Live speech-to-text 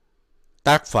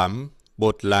Tác phẩm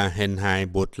Bụt là hình hài,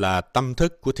 Bụt là tâm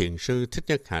thức của Thiền sư Thích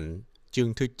Nhất Hạnh,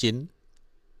 chương thứ 9.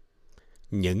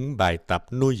 Những bài tập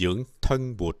nuôi dưỡng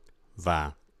thân Bụt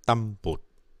và tâm Bụt.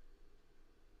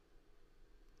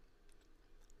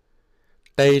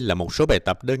 Đây là một số bài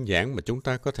tập đơn giản mà chúng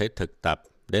ta có thể thực tập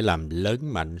để làm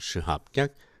lớn mạnh sự hợp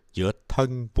nhất giữa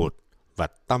thân Bụt và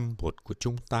tâm Bụt của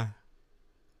chúng ta.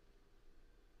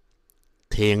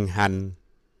 Thiền hành.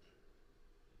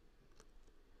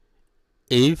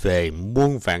 Ý về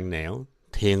muôn vạn nẻo,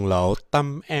 thiền lộ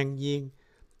tâm an nhiên,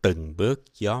 từng bước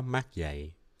gió mát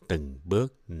dậy, từng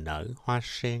bước nở hoa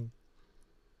sen.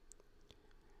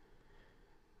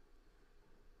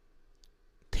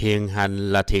 Thiền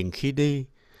hành là thiền khi đi.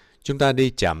 Chúng ta đi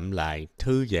chậm lại,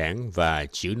 thư giãn và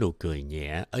giữ nụ cười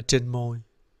nhẹ ở trên môi.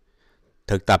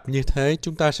 Thực tập như thế,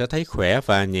 chúng ta sẽ thấy khỏe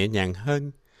và nhẹ nhàng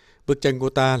hơn. Bước chân của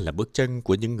ta là bước chân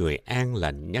của những người an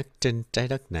lành nhất trên trái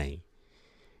đất này.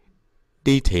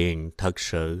 Đi thiền thật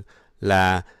sự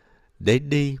là để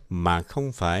đi mà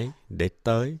không phải để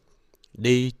tới.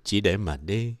 Đi chỉ để mà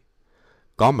đi.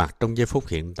 Có mặt trong giây phút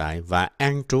hiện tại và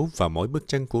an trú vào mỗi bước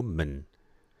chân của mình.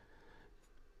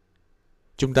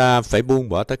 Chúng ta phải buông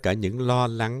bỏ tất cả những lo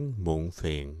lắng, muộn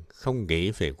phiền, không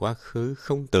nghĩ về quá khứ,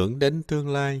 không tưởng đến tương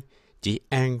lai, chỉ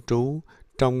an trú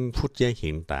trong phút giây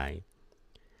hiện tại.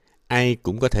 Ai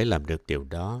cũng có thể làm được điều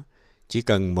đó, chỉ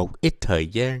cần một ít thời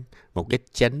gian, một ít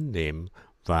chánh niệm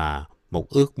và một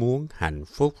ước muốn hạnh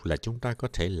phúc là chúng ta có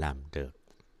thể làm được.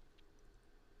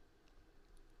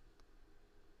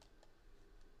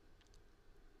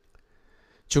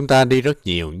 Chúng ta đi rất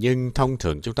nhiều nhưng thông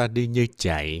thường chúng ta đi như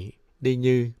chạy, đi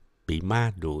như bị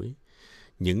ma đuổi.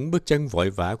 Những bước chân vội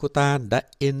vã của ta đã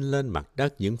in lên mặt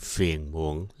đất những phiền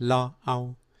muộn, lo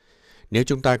âu. Nếu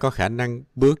chúng ta có khả năng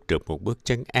bước được một bước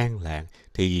chân an lạc,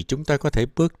 thì chúng ta có thể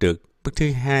bước được bước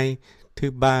thứ 2,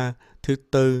 thứ 3, thứ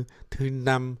 4, thứ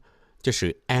 5 cho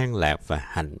sự an lạc và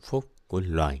hạnh phúc của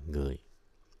loài người.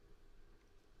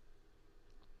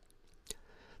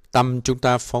 Tâm chúng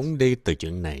ta phóng đi từ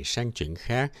chuyện này sang chuyện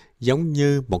khác, giống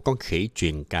như một con khỉ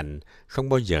chuyền cành, không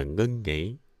bao giờ ngưng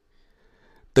nghỉ.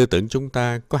 Tư tưởng chúng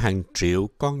ta có hàng triệu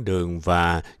con đường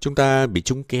và chúng ta bị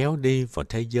chúng kéo đi vào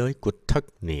thế giới của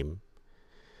thất niệm.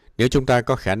 Nếu chúng ta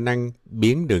có khả năng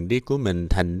biến đường đi của mình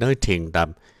thành nơi thiền tập,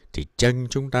 thì chân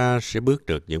chúng ta sẽ bước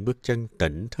được những bước chân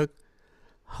tỉnh thức.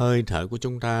 Hơi thở của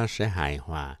chúng ta sẽ hài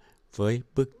hòa với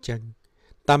bước chân.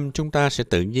 Tâm chúng ta sẽ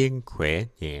tự nhiên khỏe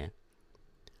nhẹ.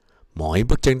 Mỗi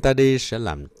bước chân ta đi sẽ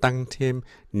làm tăng thêm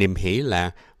niềm hỷ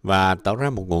lạc và tạo ra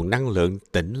một nguồn năng lượng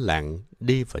tĩnh lặng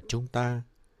đi vào chúng ta.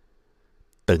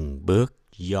 Từng bước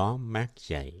gió mát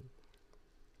dậy.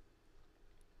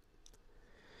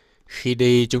 Khi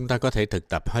đi, chúng ta có thể thực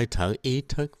tập hơi thở ý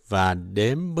thức và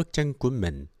đếm bước chân của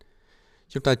mình.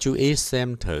 Chúng ta chú ý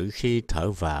xem thử khi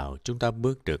thở vào, chúng ta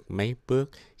bước được mấy bước.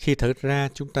 Khi thở ra,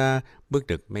 chúng ta bước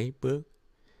được mấy bước.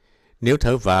 Nếu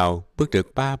thở vào, bước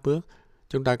được 3 bước,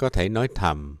 chúng ta có thể nói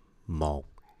thầm 1,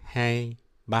 2,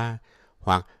 3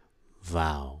 hoặc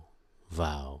vào,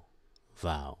 vào,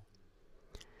 vào.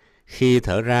 Khi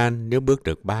thở ra, nếu bước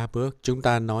được 3 bước, chúng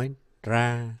ta nói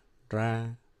ra,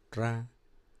 ra, ra.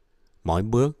 Mỗi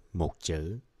bước một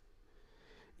chữ.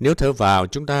 Nếu thở vào,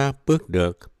 chúng ta bước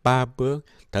được 3 bước,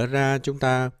 thở ra chúng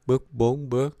ta bước 4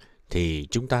 bước, thì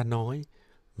chúng ta nói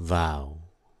vào,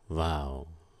 vào,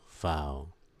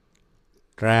 vào.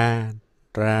 Ra,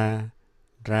 ra,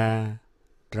 ra,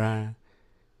 ra.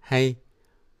 Hay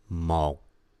 1,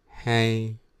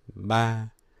 2, 3.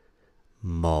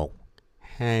 1,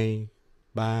 2,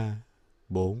 3,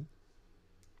 4.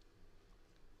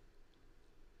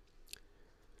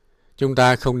 Chúng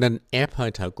ta không nên ép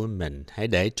hơi thở của mình. Hãy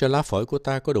để cho lá phổi của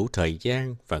ta có đủ thời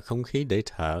gian và không khí để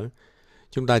thở.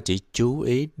 Chúng ta chỉ chú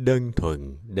ý đơn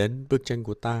thuần đến bước chân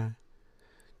của ta.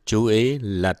 Chú ý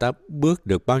là ta bước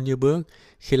được bao nhiêu bước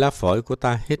khi lá phổi của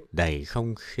ta hít đầy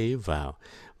không khí vào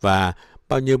và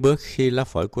bao nhiêu bước khi lá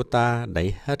phổi của ta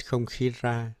đẩy hết không khí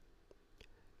ra.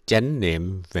 Chánh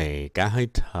niệm về cả hơi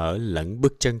thở lẫn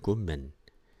bước chân của mình.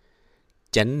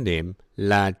 Chánh niệm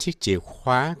là chiếc chìa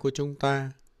khóa của chúng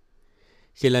ta.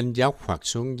 Khi lên dốc hoặc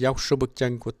xuống dốc, số bước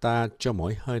chân của ta cho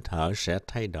mỗi hơi thở sẽ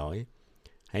thay đổi.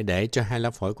 Hãy để cho hai lá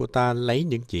phổi của ta lấy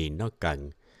những gì nó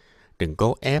cần. Đừng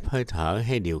cố ép hơi thở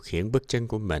hay điều khiển bước chân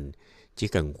của mình. Chỉ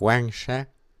cần quan sát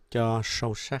cho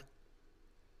sâu sắc.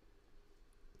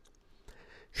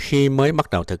 Khi mới bắt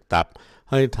đầu thực tập,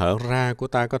 hơi thở ra của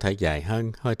ta có thể dài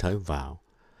hơn hơi thở vào.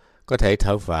 Có thể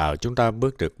thở vào chúng ta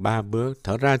bước được 3 bước,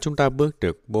 thở ra chúng ta bước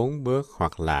được 4 bước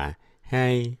hoặc là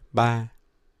 2, 3.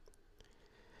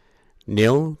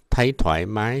 Nếu thấy thoải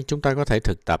mái, chúng ta có thể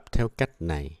thực tập theo cách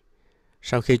này.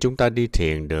 Sau khi chúng ta đi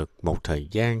thiền được một thời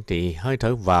gian thì hơi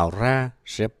thở vào ra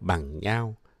sẽ bằng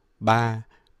nhau 3,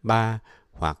 3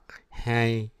 hoặc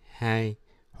 2, 2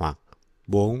 hoặc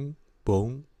 4,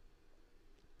 4.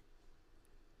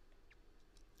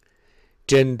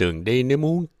 Trên đường đi, nếu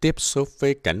muốn tiếp xúc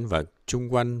với cảnh vật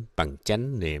chung quanh bằng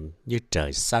chánh niệm như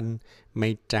trời xanh,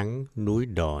 mây trắng, núi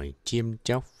đồi, chim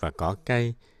chóc và cỏ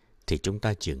cây, thì chúng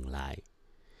ta dừng lại.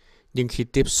 Nhưng khi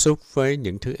tiếp xúc với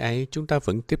những thứ ấy, chúng ta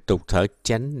vẫn tiếp tục thở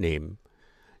chánh niệm.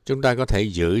 Chúng ta có thể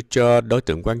giữ cho đối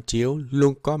tượng quán chiếu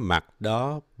luôn có mặt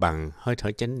đó bằng hơi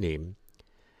thở chánh niệm.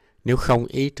 Nếu không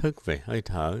ý thức về hơi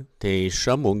thở, thì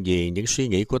sớm muộn gì những suy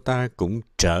nghĩ của ta cũng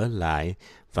trở lại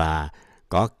và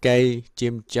cỏ cây,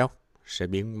 chim chóc sẽ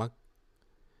biến mất.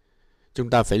 Chúng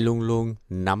ta phải luôn luôn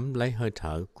nắm lấy hơi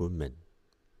thở của mình.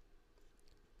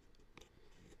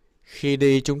 Khi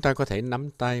đi, chúng ta có thể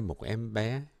nắm tay một em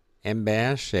bé. Em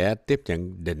bé sẽ tiếp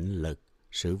nhận định lực,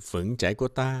 sự vững chãi của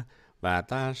ta, và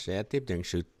ta sẽ tiếp nhận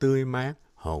sự tươi mát,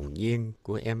 hồn nhiên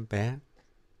của em bé.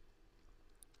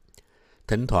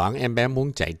 Thỉnh thoảng em bé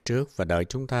muốn chạy trước và đợi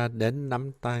chúng ta đến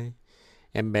nắm tay.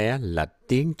 Em bé là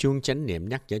tiếng chuông chánh niệm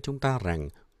nhắc nhở chúng ta rằng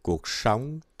cuộc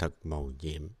sống thật mầu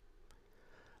nhiệm.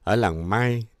 Ở làng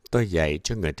Mai, tôi dạy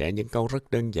cho người trẻ những câu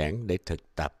rất đơn giản để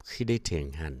thực tập khi đi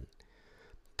thiền hành.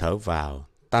 Thở vào,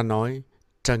 ta nói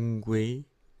trân quý,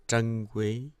 trân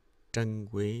quý, trân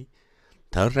quý.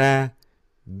 Thở ra,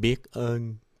 biết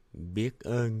ơn, biết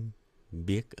ơn,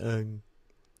 biết ơn.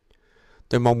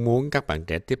 Tôi mong muốn các bạn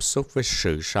trẻ tiếp xúc với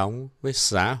sự sống, với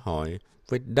xã hội,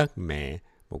 với đất mẹ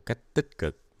một cách tích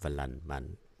cực và lành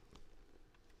mạnh.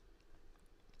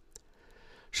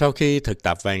 Sau khi thực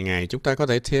tập vài ngày, chúng ta có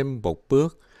thể thêm một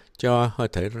bước cho hơi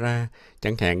thở ra.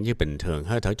 Chẳng hạn như bình thường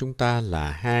hơi thở chúng ta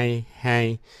là 2,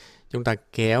 2. Chúng ta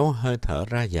kéo hơi thở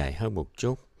ra dài hơn một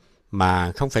chút,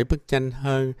 mà không phải bước nhanh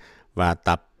hơn, và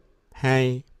tập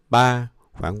 2, 3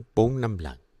 khoảng 4, 5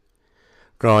 lần.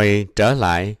 Rồi trở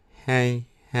lại 2,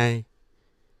 2.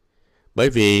 Bởi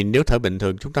vì nếu thở bình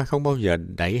thường, chúng ta không bao giờ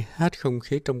đẩy hết không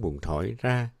khí trong buồng thổi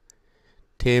ra.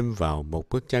 Thêm vào một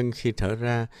bước chân khi thở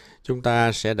ra, chúng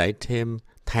ta sẽ đẩy thêm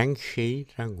tháng khí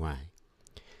ra ngoài.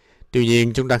 Tuy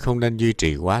nhiên, chúng ta không nên duy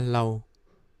trì quá lâu.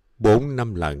 4,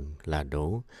 5 lần là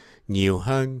đủ. Nhiều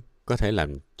hơn có thể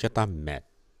làm cho ta mệt.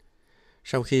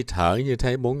 Sau khi thở như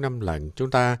thế 4, 5 lần,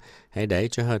 chúng ta hãy để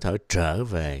cho hơi thở trở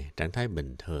về trạng thái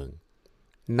bình thường.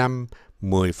 5,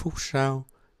 10 phút sau,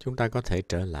 chúng ta có thể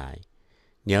trở lại.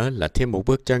 Nhớ là thêm một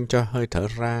bước chân cho hơi thở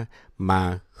ra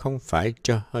mà không phải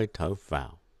cho hơi thở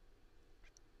vào.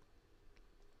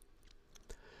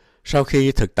 Sau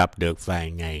khi thực tập được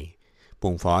vài ngày,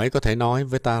 buồng phổi có thể nói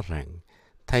với ta rằng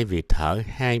thay vì thở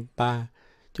 2, 3,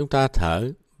 chúng ta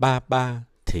thở 3, 3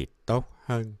 thì tốt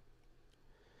hơn.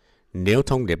 Nếu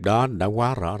thông điệp đó đã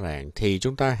quá rõ ràng thì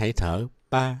chúng ta hãy thở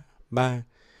 3, 3,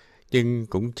 nhưng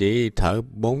cũng chỉ thở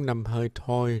 4, 5 hơi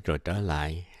thôi rồi trở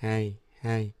lại 2,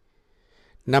 2.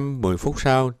 5, 10 phút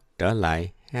sau trở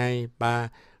lại 2, 3,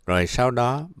 rồi sau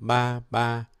đó 3,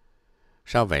 3.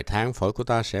 Sau vài tháng phổi của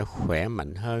ta sẽ khỏe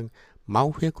mạnh hơn,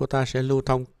 máu huyết của ta sẽ lưu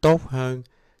thông tốt hơn,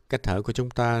 cách thở của chúng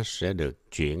ta sẽ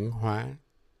được chuyển hóa.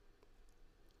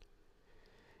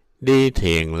 Đi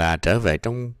thiền là trở về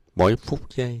trong mỗi phút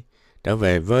giây, trở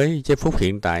về với giây phút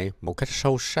hiện tại một cách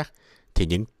sâu sắc, thì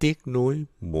những tiếc nuối,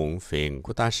 muộn phiền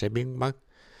của ta sẽ biến mất.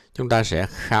 Chúng ta sẽ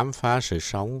khám phá sự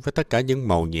sống với tất cả những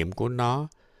mầu nhiệm của nó.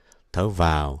 Thở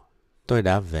vào, tôi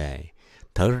đã về.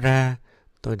 Thở ra,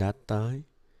 tôi đã tới.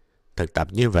 Thực tập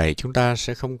như vậy, chúng ta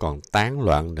sẽ không còn tán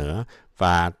loạn nữa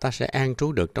và ta sẽ an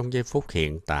trú được trong giây phút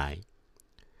hiện tại.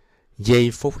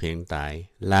 Giây phút hiện tại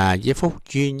là giây phút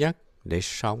duy nhất để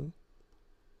sống.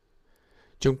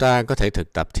 Chúng ta có thể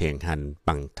thực tập thiền hành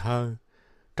bằng thơ.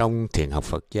 Trong thiền học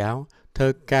Phật giáo,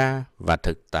 thơ ca và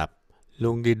thực tập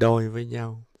luôn đi đôi với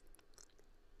nhau.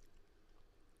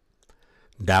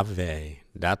 Đã về,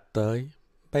 đã tới,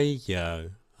 bây giờ,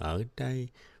 ở đây,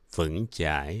 vững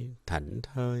chãi, thảnh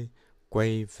thơi,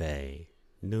 quay về,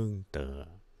 nương tựa.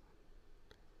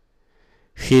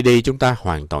 Khi đi, chúng ta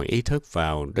hoàn toàn ý thức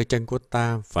vào đôi chân của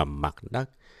ta và mặt đất.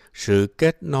 Sự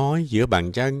kết nối giữa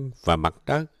bàn chân và mặt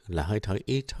đất là hơi thở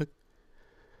ý thức.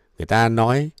 Người ta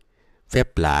nói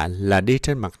phép lạ là đi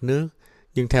trên mặt nước,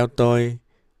 nhưng theo tôi,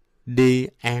 đi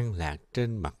an lạc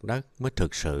trên mặt đất mới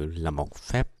thực sự là một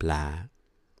phép lạ.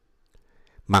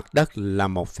 Mặt đất là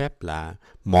một phép lạ,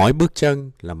 mỗi bước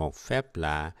chân là một phép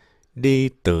lạ. Đi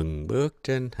từng bước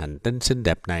trên hành tinh xinh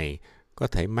đẹp này có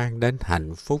thể mang đến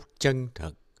hạnh phúc chân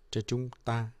thực cho chúng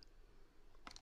ta.